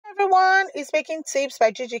Everyone, it's Baking Tips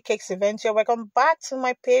by Gigi Cakes Event. You're welcome back to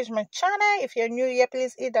my page, my channel. If you're new here,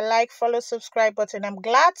 please hit the like, follow, subscribe button. I'm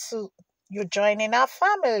glad you joining our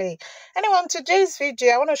family. Anyway, on today's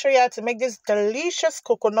video, I want to show you how to make these delicious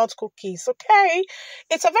coconut cookies. Okay,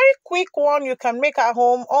 it's a very quick one you can make at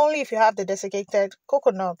home only if you have the desiccated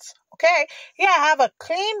coconuts. Okay, here I have a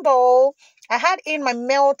clean bowl. I had in my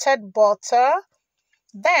melted butter.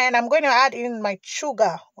 Then I'm going to add in my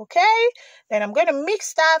sugar, okay? Then I'm going to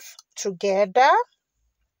mix that together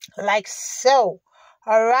like so,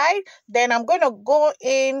 all right? Then I'm going to go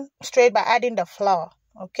in straight by adding the flour,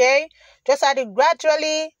 okay? Just add it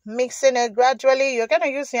gradually, mixing it gradually. You're going to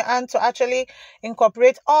use your hand to actually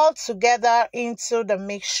incorporate all together into the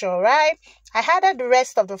mixture, right? I added the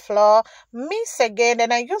rest of the flour, mix again,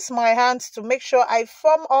 and I use my hands to make sure I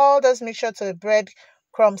form all this mixture to the bread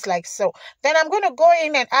crumbs like so. Then I'm going to go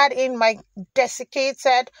in and add in my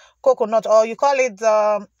desiccated coconut, or you call it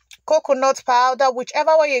coconut powder,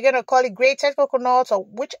 whichever way you're going to call it, grated coconut or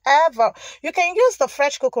whichever. You can use the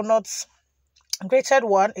fresh coconuts. Grated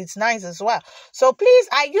one, it's nice as well. So please,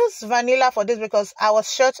 I use vanilla for this because I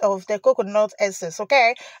was short of the coconut essence.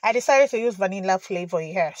 Okay, I decided to use vanilla flavor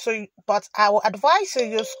here. So, but I will advise you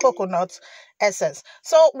use coconut essence.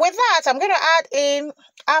 So with that, I'm going to add in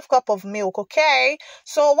half cup of milk. Okay,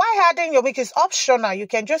 so while adding your milk is optional. You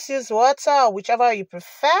can just use water or whichever you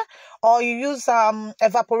prefer, or you use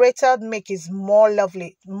evaporated milk is more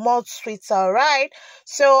lovely, more sweeter, right?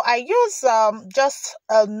 So I use just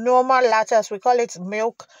a normal latte, as we call it,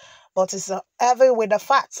 milk, but it's heavy with the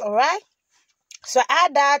fats, all right? So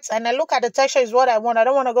add that, and I look at the texture is what I want. I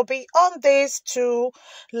don't want to go beyond this too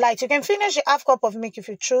light. You can finish a half cup of milk if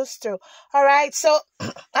you choose to. All right. So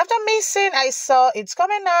after mixing, I saw it's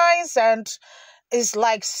coming nice and it's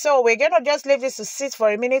like so. We're gonna just leave this to sit for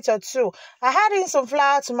a minute or two. I add in some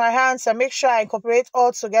flour to my hands and make sure I incorporate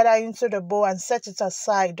all together into the bowl and set it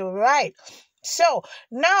aside. All right. So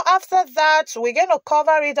now after that, we're going to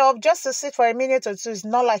cover it up just to sit for a minute or two. It's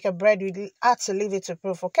not like a bread. We have to leave it to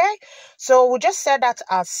proof, okay? So we'll just set that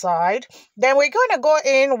aside. Then we're going to go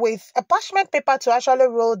in with a parchment paper to actually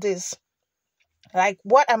roll this. Like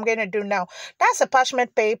what I'm going to do now. That's a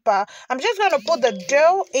parchment paper. I'm just going to put the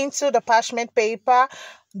dough into the parchment paper,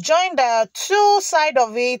 join the two sides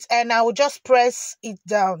of it, and I will just press it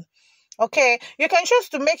down. Okay, you can choose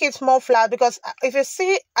to make it more flat because if you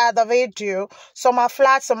see at the video, some are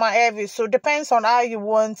flat, some are heavy. So it depends on how you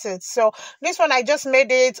want it. So this one, I just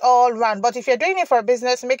made it all round. But if you're doing it for a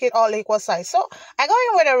business, make it all equal size. So I go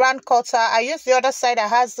in with a round cutter. I use the other side that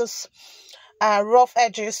has this rough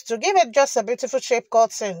edges to give it just a beautiful shape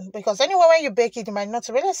cutting, because anyway when you bake it you might not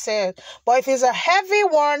really see it, but if it's a heavy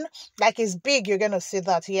one like it's big, you're gonna see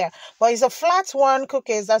that here. But it's a flat one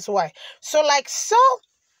cookies, that's why. So like so,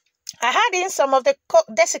 I had in some of the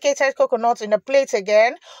desiccated coconut in the plate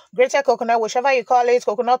again, grated coconut, whichever you call it,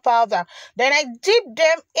 coconut powder. Then I dip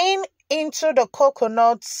them into the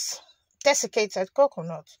coconuts, desiccated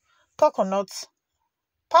coconut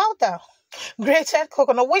powder, grated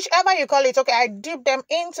coconut, whichever you call it. Okay, I dip them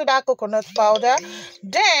into that coconut powder.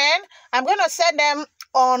 Then I'm going to set them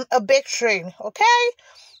on a bake tray, okay?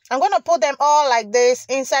 I'm going to put them all like this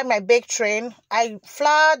inside my bake tray. I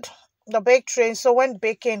floured the bake tray so when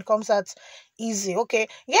baking comes out easy. Okay,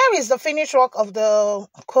 here is the finished work of the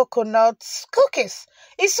coconut cookies.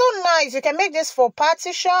 It's so nice. You can make this for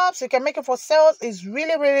party shops, you can make it for sales. It's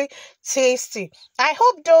really tasty. I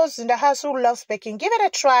hope those in the house who loves baking, give it a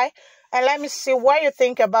try and let me see what you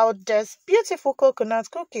think about this beautiful coconut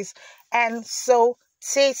cookies and so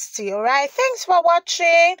tasty. All right, thanks for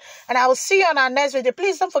watching and I will see you on our next video.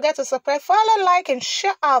 Please don't forget to subscribe, follow, like and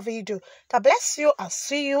share our video. God bless you. I'll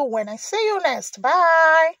see you when I see you next.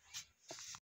 Bye.